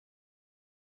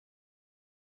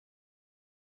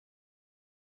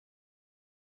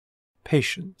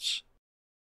patience.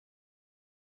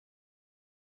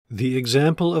 The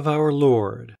example of our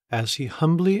Lord, as he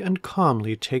humbly and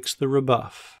calmly takes the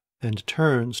rebuff and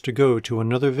turns to go to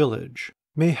another village,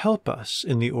 may help us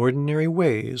in the ordinary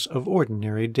ways of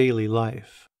ordinary daily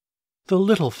life. The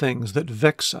little things that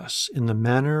vex us in the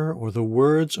manner or the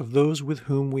words of those with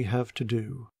whom we have to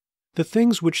do, the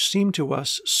things which seem to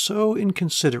us so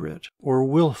inconsiderate or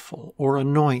willful or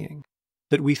annoying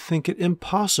that we think it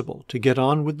impossible to get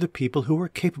on with the people who are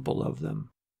capable of them,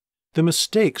 the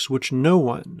mistakes which no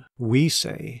one, we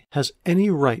say, has any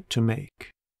right to make,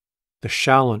 the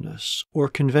shallowness or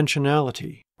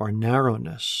conventionality or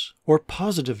narrowness or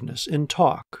positiveness in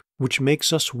talk which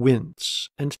makes us wince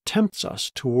and tempts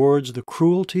us towards the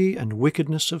cruelty and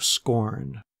wickedness of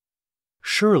scorn.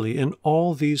 Surely in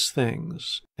all these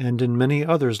things, and in many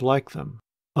others like them,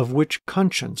 of which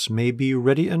conscience may be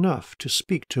ready enough to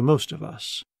speak to most of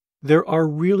us, there are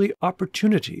really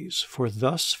opportunities for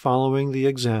thus following the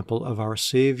example of our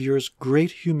Saviour's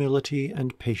great humility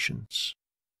and patience.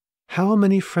 How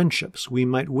many friendships we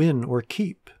might win or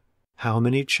keep, how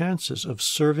many chances of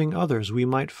serving others we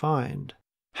might find,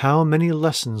 how many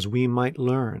lessons we might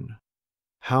learn,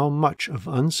 how much of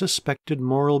unsuspected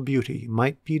moral beauty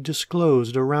might be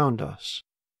disclosed around us,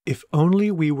 if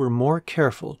only we were more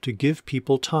careful to give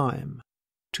people time,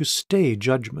 to stay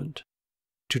judgment,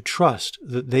 to trust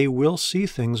that they will see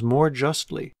things more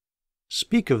justly,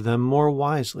 speak of them more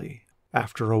wisely,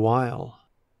 after a while.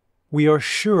 We are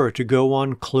sure to go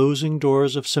on closing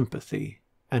doors of sympathy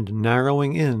and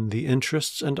narrowing in the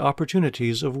interests and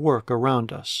opportunities of work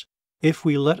around us, if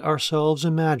we let ourselves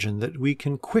imagine that we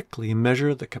can quickly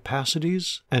measure the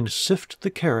capacities and sift the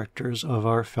characters of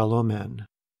our fellow men.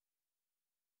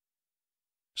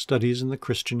 Studies in the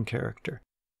Christian Character,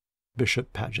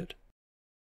 Bishop Paget.